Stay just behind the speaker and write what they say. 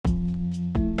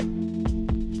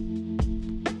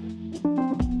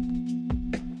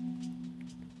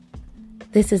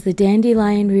This is the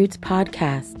Dandelion Roots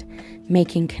podcast,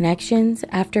 making connections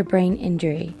after brain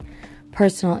injury,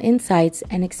 personal insights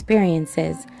and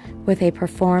experiences with a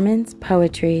performance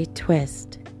poetry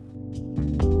twist.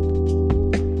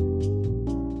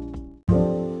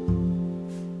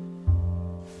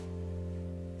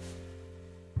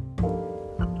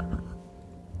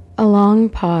 A long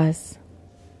pause.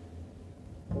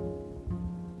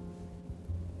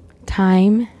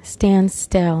 Time stands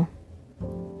still,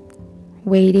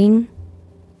 waiting,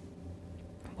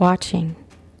 watching,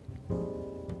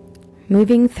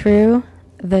 moving through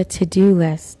the to-do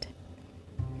list,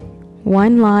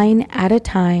 one line at a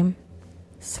time,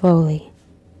 slowly,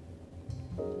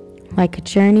 like a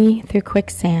journey through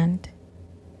quicksand.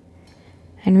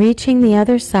 And reaching the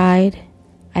other side,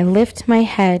 I lift my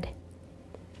head.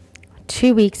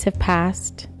 2 weeks have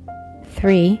passed,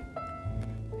 3,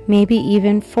 maybe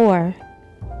even 4.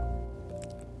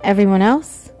 Everyone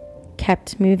else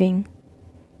kept moving.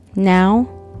 Now,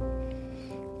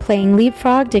 playing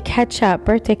leapfrog to catch up,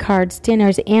 birthday cards,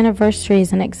 dinners,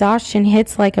 anniversaries, and exhaustion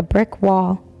hits like a brick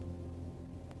wall.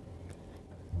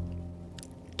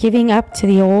 Giving up to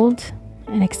the old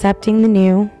and accepting the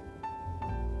new,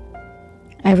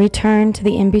 I return to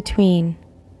the in-between,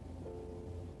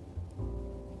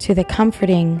 to the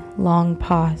comforting long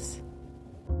pause.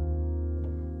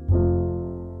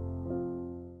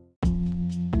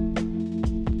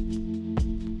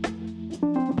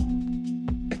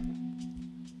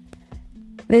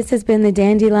 This has been the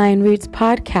Dandelion Roots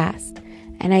podcast,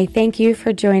 and I thank you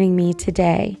for joining me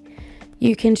today.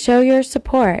 You can show your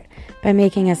support by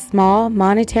making a small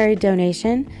monetary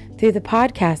donation through the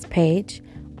podcast page,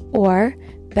 or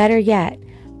better yet,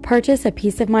 purchase a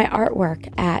piece of my artwork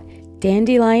at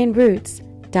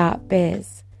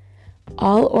dandelionroots.biz.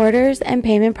 All orders and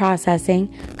payment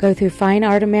processing go through Fine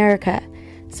Art America,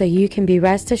 so you can be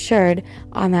rest assured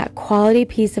on that quality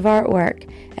piece of artwork,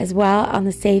 as well on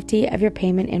the safety of your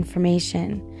payment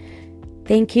information.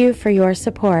 Thank you for your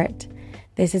support.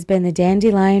 This has been the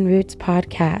Dandelion Roots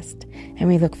podcast, and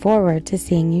we look forward to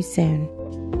seeing you soon.